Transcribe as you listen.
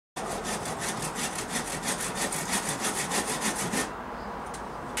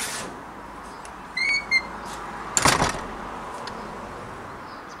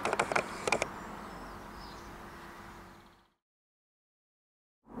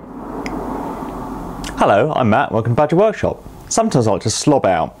Hello, I'm Matt, welcome back to Workshop. Sometimes I like to slob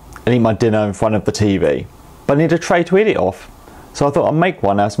out and eat my dinner in front of the TV, but I need a tray to eat it off, so I thought I'd make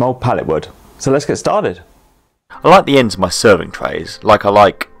one out of some old pallet wood. So let's get started. I like the ends of my serving trays, like I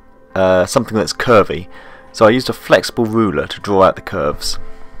like something that's curvy, so I used a flexible ruler to draw out the curves.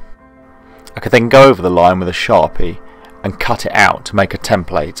 I could then go over the line with a Sharpie and cut it out to make a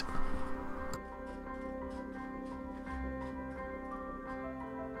template.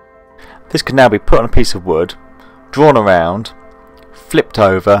 This can now be put on a piece of wood, drawn around, flipped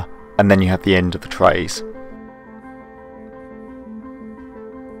over, and then you have the end of the trays.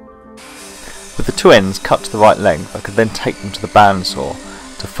 With the two ends cut to the right length, I could then take them to the bandsaw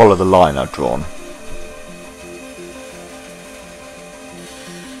to follow the line I've drawn.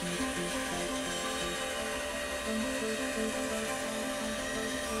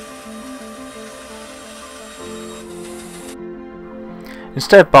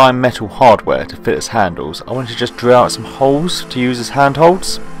 Instead of buying metal hardware to fit as handles, I wanted to just drill out some holes to use as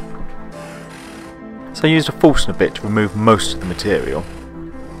handholds. So I used a Forstner bit to remove most of the material.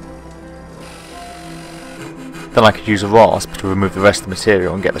 Then I could use a rasp to remove the rest of the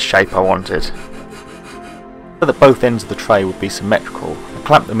material and get the shape I wanted. So that both ends of the tray would be symmetrical, I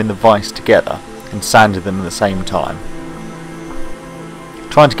clamped them in the vise together and sanded them at the same time.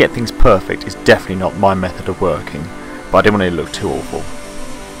 Trying to get things perfect is definitely not my method of working, but I didn't want it to look too awful.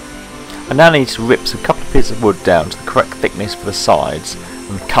 I now need to rip a couple of pieces of wood down to the correct thickness for the sides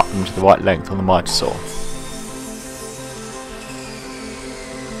and cut them to the right length on the mitre saw.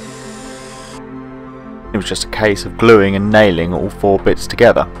 It was just a case of gluing and nailing all four bits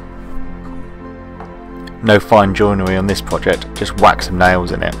together. No fine joinery on this project, just whack some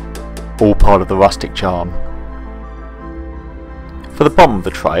nails in it. All part of the rustic charm. For the bottom of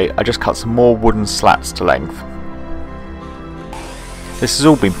the tray, I just cut some more wooden slats to length. This has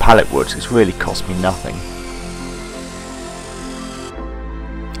all been pallet wood, so it's really cost me nothing.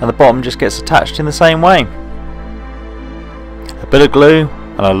 And the bottom just gets attached in the same way. A bit of glue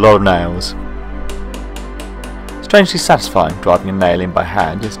and a lot of nails. Strangely satisfying driving a nail in by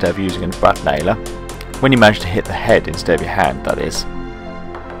hand instead of using a brad nailer, when you manage to hit the head instead of your hand, that is.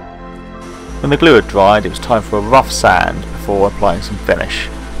 When the glue had dried, it was time for a rough sand before applying some finish.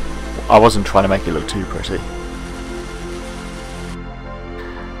 I wasn't trying to make it look too pretty.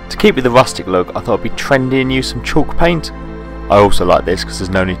 To keep with the rustic look, I thought it'd be trendy and use some chalk paint. I also like this because there's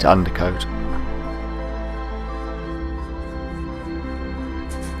no need to undercoat.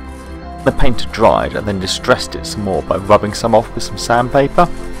 The paint had dried, I then distressed it some more by rubbing some off with some sandpaper.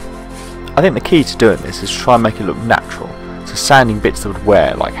 I think the key to doing this is to try and make it look natural, so sanding bits that would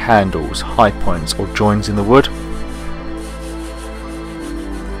wear like handles, high points or joins in the wood.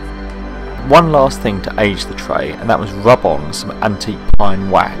 One last thing to age the tray, and that was rub on some antique pine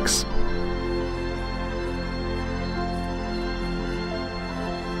wax.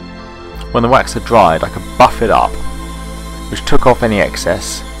 When the wax had dried, I could buff it up, which took off any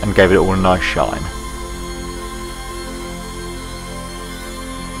excess and gave it all a nice shine.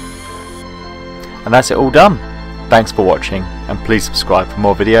 And that's it all done. Thanks for watching, and please subscribe for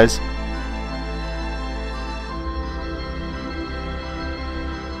more videos.